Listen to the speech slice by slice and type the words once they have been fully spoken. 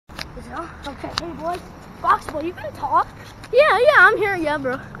Is it on? Okay, hey boys. Fox boy, you gonna talk? Yeah, I'm here. Yeah,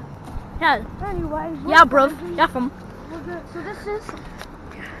 bro. Yeah. Anyway. Yeah, bro. Yeah, from. We're good. So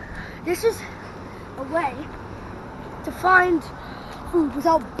this is a way to find food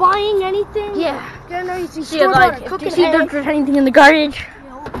without buying anything. Yeah. Get an easy See, like, if you see there's anything in the garbage,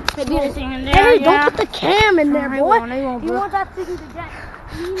 maybe anything in there. Hey, yeah. don't put the cam in there, I boy. won't, You bro. want that thing to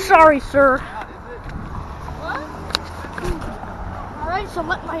get. Sorry, sir. What? Alright, so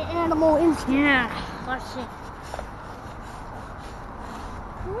let my animal in. Yeah. Let's see.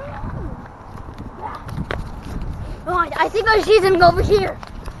 Oh, I think I see them over here.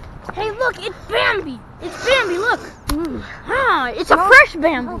 Hey, look, it's Bambi. It's Bambi, look. Ah, it's a fresh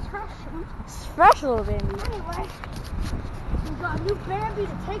Bambi. It's fresh little Bambi. Anyway, we got a new Bambi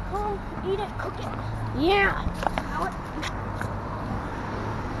to take home, eat it, cook it. Yeah.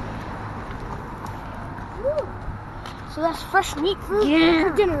 So that's fresh meat food Yeah.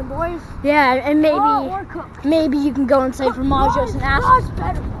 for dinner, boys. Yeah, and Or cooked. maybe you can go inside for Majos and ask. Raw's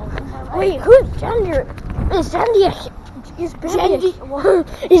better. Wait, who's Gender? Is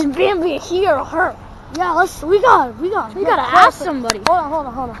Bambi here or her? Yeah, we gotta ask somebody. Hold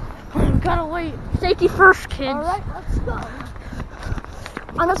on. We gotta wait. Safety first, kids. Alright, let's go.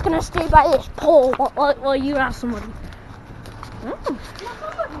 I'm just gonna stay by this pole while you ask somebody.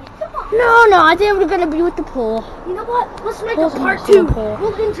 No, I think we're gonna be with the pole. You know what? Let's make Pole's a part next to 2. the pole.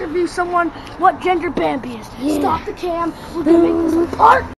 We'll interview someone what gender Bambi is. Yeah. Stop the cam. We're gonna make this a part